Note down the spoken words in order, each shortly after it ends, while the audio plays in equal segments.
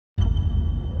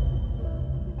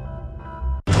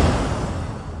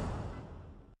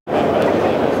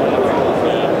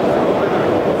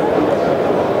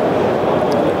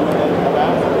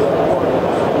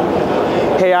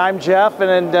I'm Jeff,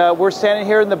 and we're standing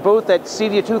here in the booth at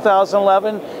Cedia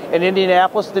 2011 in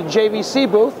Indianapolis, the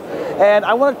JVC booth. And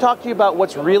I want to talk to you about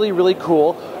what's really, really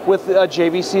cool with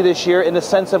JVC this year in the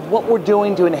sense of what we're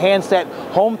doing to enhance that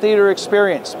home theater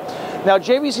experience. Now,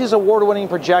 JVC's award-winning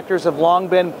projectors have long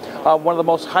been one of the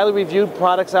most highly reviewed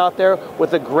products out there with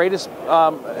the greatest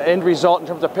end result in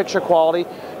terms of picture quality.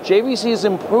 JVC has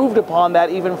improved upon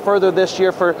that even further this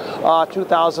year for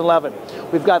 2011.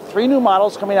 We've got 3 new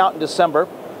models coming out in December: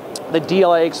 the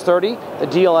DLA-X30, the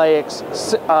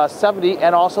DLA-X70,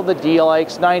 and also the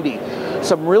DLA-X90.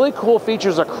 Some really cool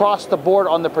features across the board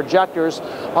on the projectors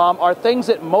are things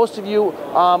that most of you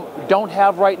don't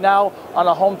have right now on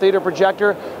a home theater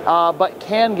projector, but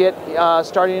can get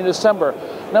starting in December.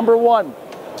 Number one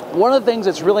of the things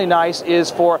that's really nice is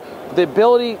for the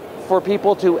ability for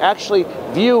people to actually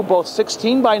view both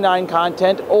 16:9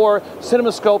 content or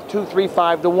CinemaScope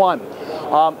 2.35:1.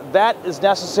 That is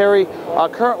necessary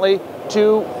currently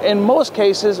to, in most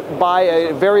cases, buy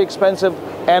a very expensive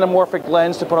anamorphic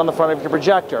lens to put on the front of your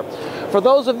projector. For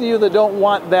those of you that don't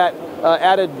want that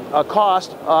added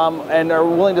cost and are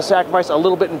willing to sacrifice a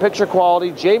little bit in picture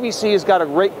quality, JVC has got a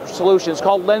great solution. It's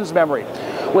called lens memory.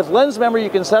 With lens memory, you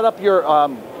can set up your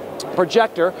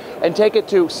projector and take it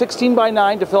to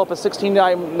 16:9 to fill up a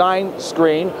 16:9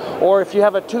 screen, or if you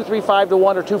have a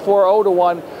 2.35:1 or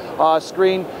 2.40:1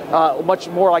 screen, much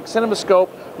more like CinemaScope,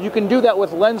 you can do that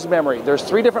with lens memory. There's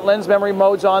 3 different lens memory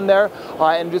modes on there,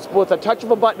 and just with a touch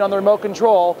of a button on the remote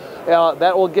control,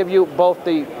 that will give you both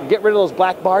the get rid of those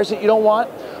black bars that you don't want,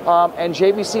 and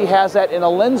JVC has that in a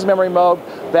lens memory mode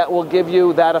that will give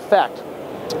you that effect.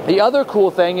 The other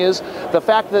cool thing is the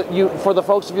fact that for the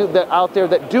folks of you that out there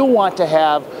that do want to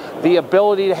have the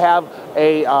ability to have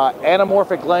a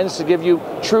anamorphic lens to give you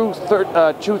true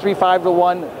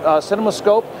 2.35:1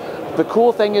 CinemaScope, the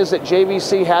cool thing is that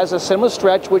JVC has a Cinema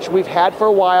Stretch, which we've had for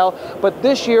a while, but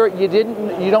this year you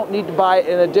don't need to buy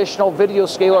an additional video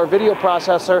scaler or video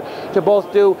processor to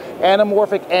both do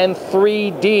anamorphic and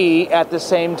 3D at the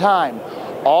same time.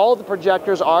 All the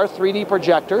projectors are 3D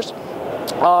projectors.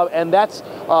 And that's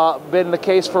been the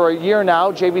case for a year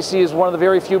now. JVC is one of the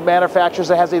very few manufacturers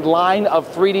that has a line of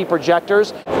 3D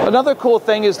projectors. Another cool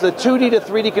thing is the 2D to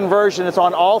 3D conversion. It's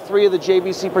on all 3 of the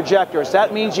JVC projectors.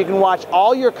 That means you can watch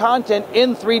all your content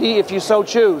in 3D if you so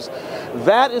choose.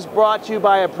 That is brought to you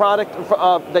by a product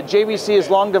that JVC has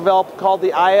long developed called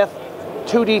the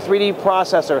IF2D 3D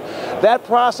processor. That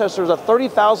processor is a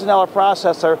 $30,000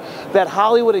 processor that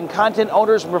Hollywood and content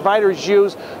owners and providers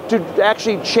use to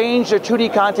actually change their 2D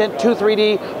content to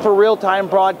 3D for real-time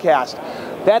broadcast.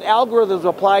 That algorithm is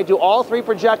applied to all 3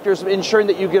 projectors, ensuring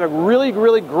that you get a really,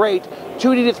 really great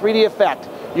 2D to 3D effect.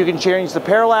 You can change the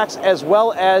parallax as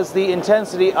well as the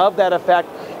intensity of that effect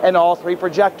in all 3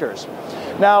 projectors.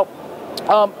 Now,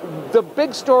 the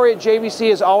big story at JVC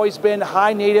has always been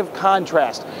high native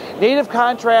contrast. Native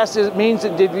contrast means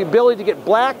the ability to get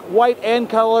black, white, and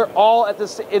color all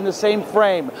in the same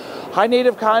frame. High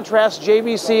native contrast,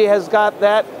 JVC has got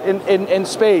that in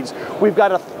spades. We've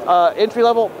got a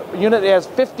entry-level unit that has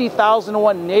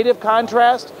 50,001 native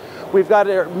contrast. We've got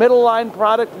a middle line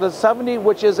product, the 70,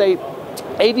 which is a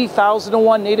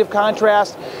 80,001 native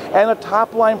contrast, and a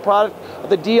top line product,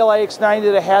 the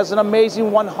DLA-X90, that has an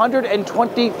amazing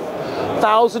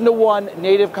 120,001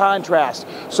 native contrast.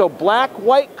 So black,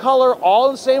 white, color, all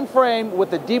in the same frame with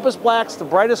the deepest blacks, the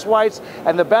brightest whites,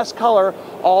 and the best color,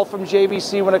 all from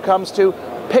JVC when it comes to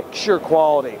picture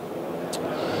quality.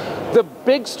 The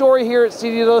big story here at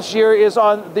Cedia this year is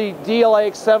on the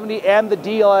DLA-X70 and the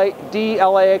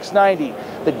DLA-X90.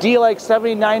 The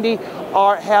DLA-X70-90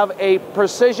 have a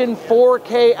precision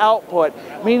 4K output,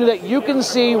 meaning that you can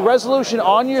see resolution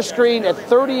on your screen at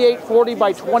 3840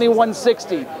 by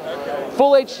 2160.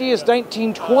 Full HD is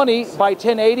 1920 by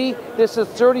 1080. This is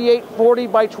 3840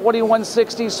 by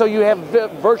 2160, so you have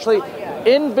virtually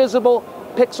invisible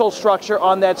pixel structure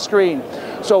on that screen.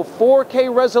 So 4K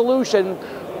resolution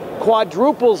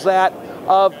quadruples that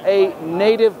of a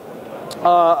native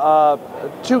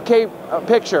 2K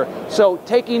picture. So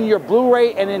taking your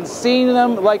Blu-ray and then seeing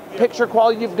them like picture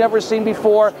quality you've never seen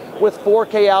before with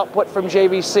 4K output from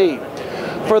JVC.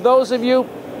 For those of you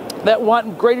that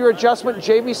want greater adjustment,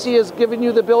 JVC has given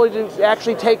you the ability to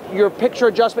actually take your picture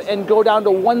adjustment and go down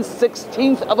to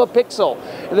 1/16th of a pixel.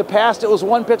 In the past, it was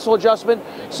 1 pixel adjustment.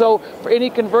 So for any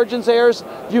convergence errors,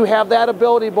 you have that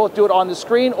ability to both do it on the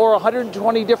screen or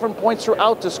 120 different points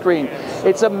throughout the screen.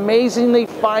 It's amazingly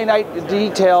finite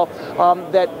detail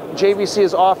that JVC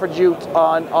has offered you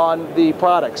on the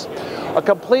products. A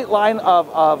complete line of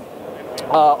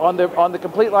on the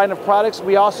complete line of products,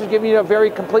 we also give you a very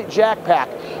complete jack pack.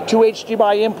 2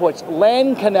 HDMI inputs,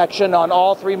 LAN connection on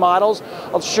all 3 models,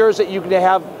 ensures that you can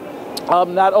have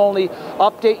not only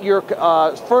update your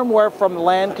firmware from the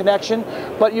LAN connection,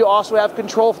 but you also have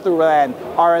control through LAN,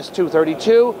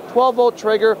 RS-232, 12-volt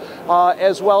trigger,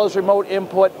 as well as remote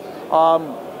input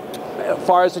as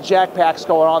far as the jack packs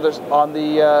going on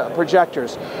the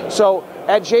projectors. So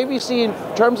at JVC,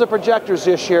 in terms of projectors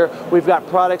this year, we've got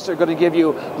products that are going to give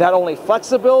you not only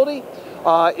flexibility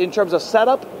in terms of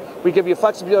setup, we give you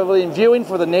flexibility in viewing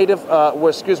for the native,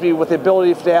 with the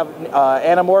ability to have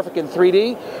anamorphic in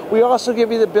 3D. We also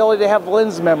give you the ability to have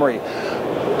lens memory.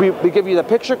 We give you the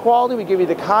picture quality, we give you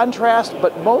the contrast,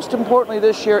 but most importantly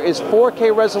this year is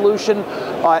 4K resolution,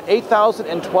 $8,000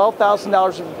 and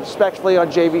 $12,000 respectively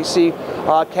on JVC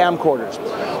camcorders.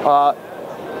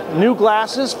 New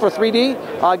glasses for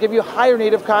 3D give you higher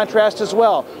native contrast as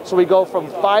well. So we go from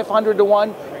 500 to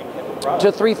 1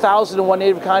 to 3,000 to 1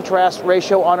 native contrast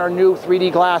ratio on our new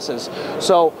 3D glasses.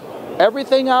 So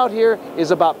everything out here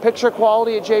is about picture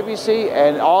quality at JVC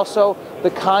and also the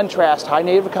contrast, high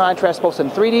native contrast, both in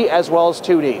 3D as well as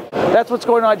 2D. That's what's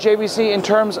going on at JVC in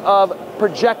terms of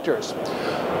projectors.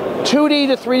 2D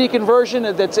to 3D conversion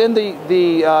that's in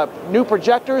the new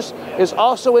projectors is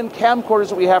also in camcorders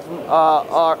that we have from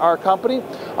our company.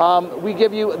 We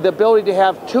give you the ability to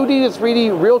have 2D to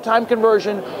 3D real-time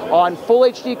conversion on full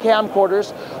HD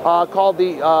camcorders called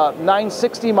the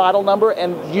 960 model number,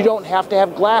 and you don't have to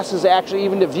have glasses actually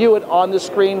even to view it on the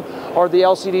screen or the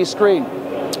LCD screen.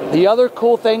 The other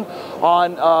cool thing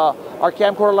on our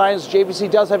camcorder line is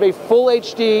JVC does have a full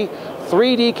HD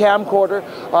 3D camcorder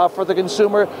for the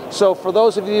consumer. So for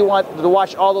those of you who want to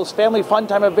watch all those family fun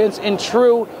time events in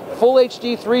true full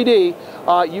HD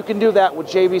 3D, you can do that with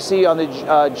JVC on the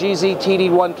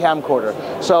GZ-TD1 camcorder.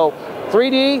 So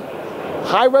 3D,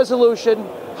 high resolution,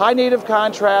 high native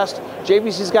contrast.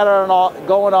 JVC's got it all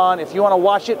going on. If you want to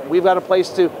watch it, we've got a place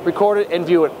to record it and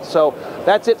view it. So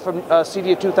that's it from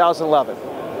Cedia 2011.